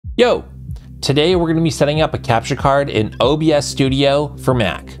Yo! Today we're going to be setting up a capture card in OBS Studio for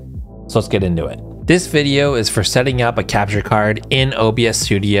Mac. So let's get into it. This video is for setting up a capture card in OBS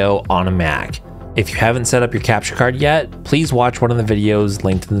Studio on a Mac. If you haven't set up your capture card yet, please watch one of the videos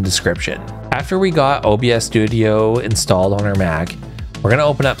linked in the description. After we got OBS Studio installed on our Mac, we're going to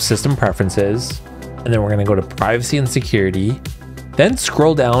open up System Preferences, and then we're going to go to Privacy and Security, then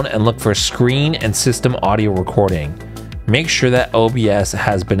scroll down and look for Screen and System Audio Recording. Make sure that OBS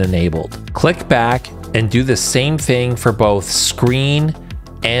has been enabled. Click back and do the same thing for both screen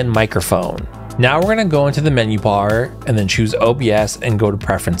and microphone. Now we're going to go into the menu bar and then choose OBS and go to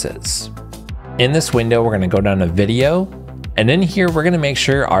Preferences. In this window, we're going to go down to Video, and in here we're going to make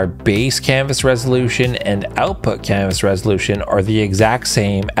sure our base canvas resolution and output canvas resolution are the exact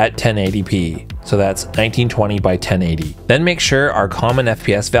same at 1080p. So that's 1920 by 1080. Then make sure our common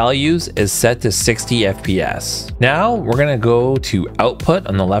FPS values is set to 60 FPS. Now we're going to go to Output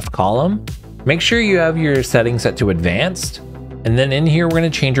on the left column. Make sure you have your settings set to Advanced. And then in here, we're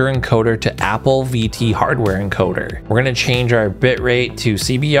going to change our encoder to Apple VT hardware encoder. We're going to change our bitrate to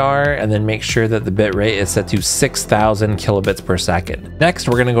CBR and then make sure that the bitrate is set to 6,000 kilobits per second. Next,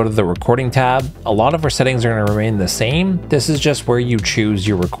 we're going to go to the recording tab. A lot of our settings are going to remain the same. This is just where you choose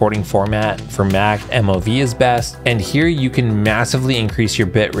your recording format. For Mac, MOV is best. And here you can massively increase your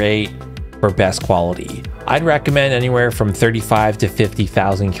bitrate for best quality. I'd recommend anywhere from 35 to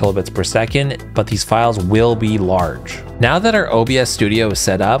 50,000 kilobits per second, but these files will be large. Now that our OBS Studio is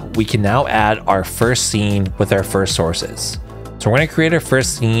set up, we can now add our first scene with our first sources. So we're going to create our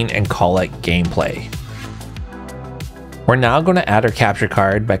first scene and call it gameplay. We're now going to add our capture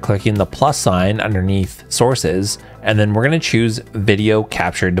card by clicking the plus sign underneath sources, and then we're going to choose video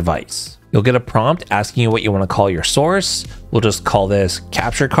capture device. You'll get a prompt asking you what you want to call your source. We'll just call this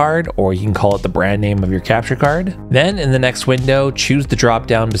capture card, or you can call it the brand name of your capture card. Then in the next window, choose the drop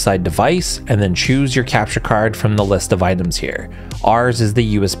down beside device and then choose your capture card from the list of items here. Ours is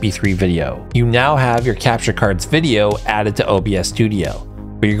the USB 3 video. You now have your capture card's video added to OBS Studio,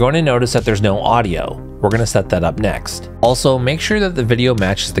 but you're going to notice that there's no audio. We're going to set that up next. Also, make sure that the video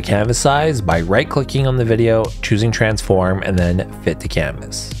matches the canvas size by right-clicking on the video, choosing transform, and then fit to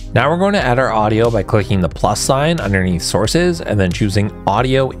canvas. Now we're going to add our audio by clicking the plus sign underneath sources and then choosing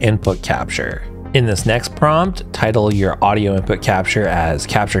audio input capture. In this next prompt, title your audio input capture as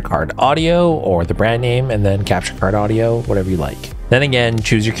capture card audio or the brand name and then capture card audio, whatever you like. Then again,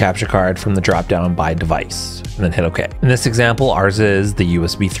 choose your capture card from the drop down by device and then hit OK. In this example, ours is the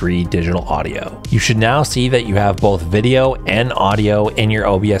USB 3 digital audio. You should now see that you have both video and audio in your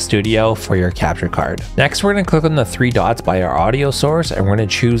OBS Studio for your capture card. Next, we're going to click on the three dots by our audio source and we're going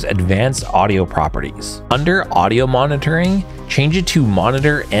to choose Advanced Audio Properties. Under Audio Monitoring, change it to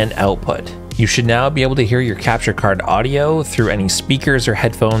Monitor and Output. You should now be able to hear your capture card audio through any speakers or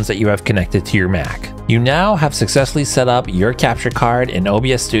headphones that you have connected to your Mac. You now have successfully set up your capture card in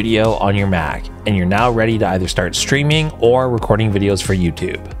OBS Studio on your Mac, and you're now ready to either start streaming or recording videos for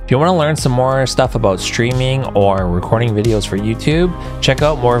YouTube. If you want to learn some more stuff about streaming or recording videos for YouTube, check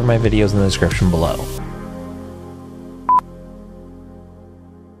out more of my videos in the description below.